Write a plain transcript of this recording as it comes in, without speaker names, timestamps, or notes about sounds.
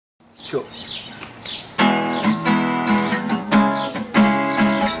Sure.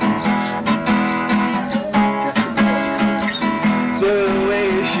 The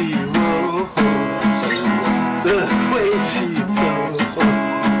way she walks, the way she talks,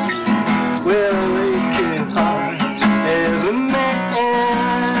 will awaken heart every man.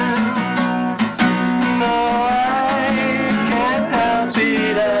 No, I can't help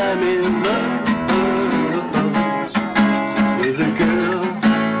it, I'm in love with a girl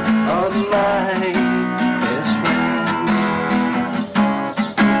of my best friend.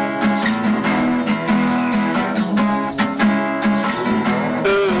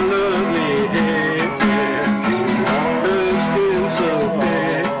 Her lovely hair, her skin so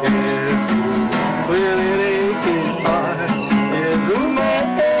fair, will it aching heart every man.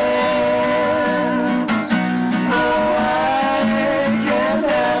 No, I can't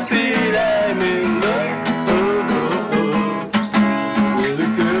help it, I'm in love with a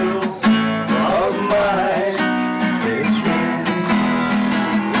girl of my best friend.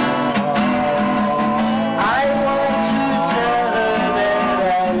 I want to tell her that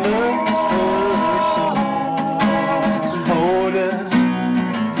I love her so. Hold her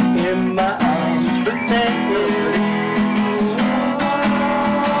in my arms, protect her.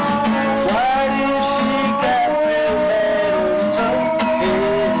 Why did she got real mad and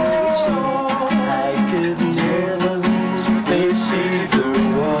so I could never face either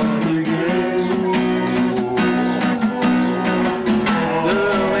one again. The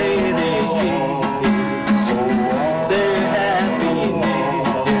way they gave their happiness,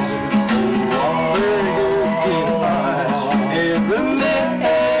 the good heart, every man.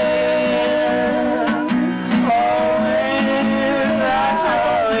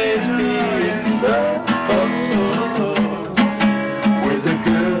 Always be in love with the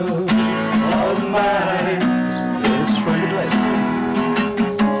girl of my best friend.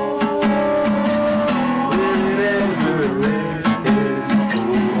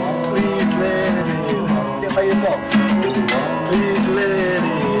 Please let it get by your box. Please let it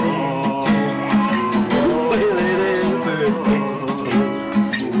will it ever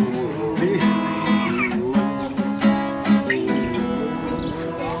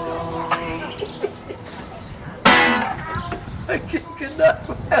I can't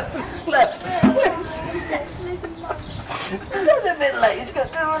Elvis left. That's a bit late. It's got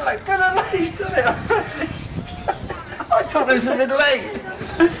to do like good and late, doesn't it? I thought it was a bit late.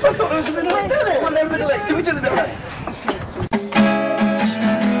 I thought it was a bit late, didn't it? Well, a bit late. Can we do the bit late?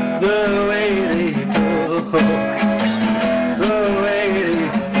 The way they talk, the way they...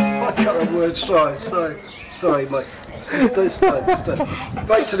 I can't have words. Sorry, mate. Don't start.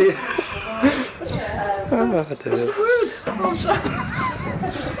 Right to the... Oh, I do it. I'm sorry.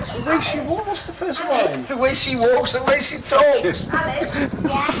 The way she walks, what's the first line? The way she walks, the way she talks. Alice,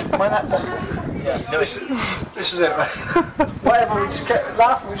 yeah. My laptop. Yeah, no, this is it, mate. Whatever, we just keep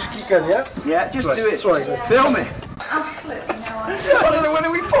laughing, we just keep going, yeah? Yeah, just right. do it. Sorry, film it. Absolutely no idea. I don't know, when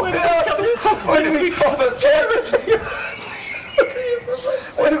do we pop it up? When do we pop up charity?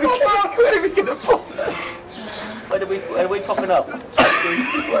 When are we going to pop it? When are we popping up?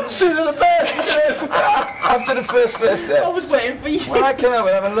 Sooner the better. After the first verse there. I was waiting for you. When I came up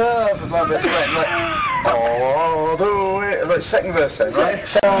and I'm in love with my best friend, like, oh, the way, like second verse then, right?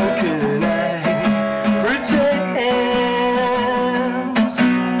 So can I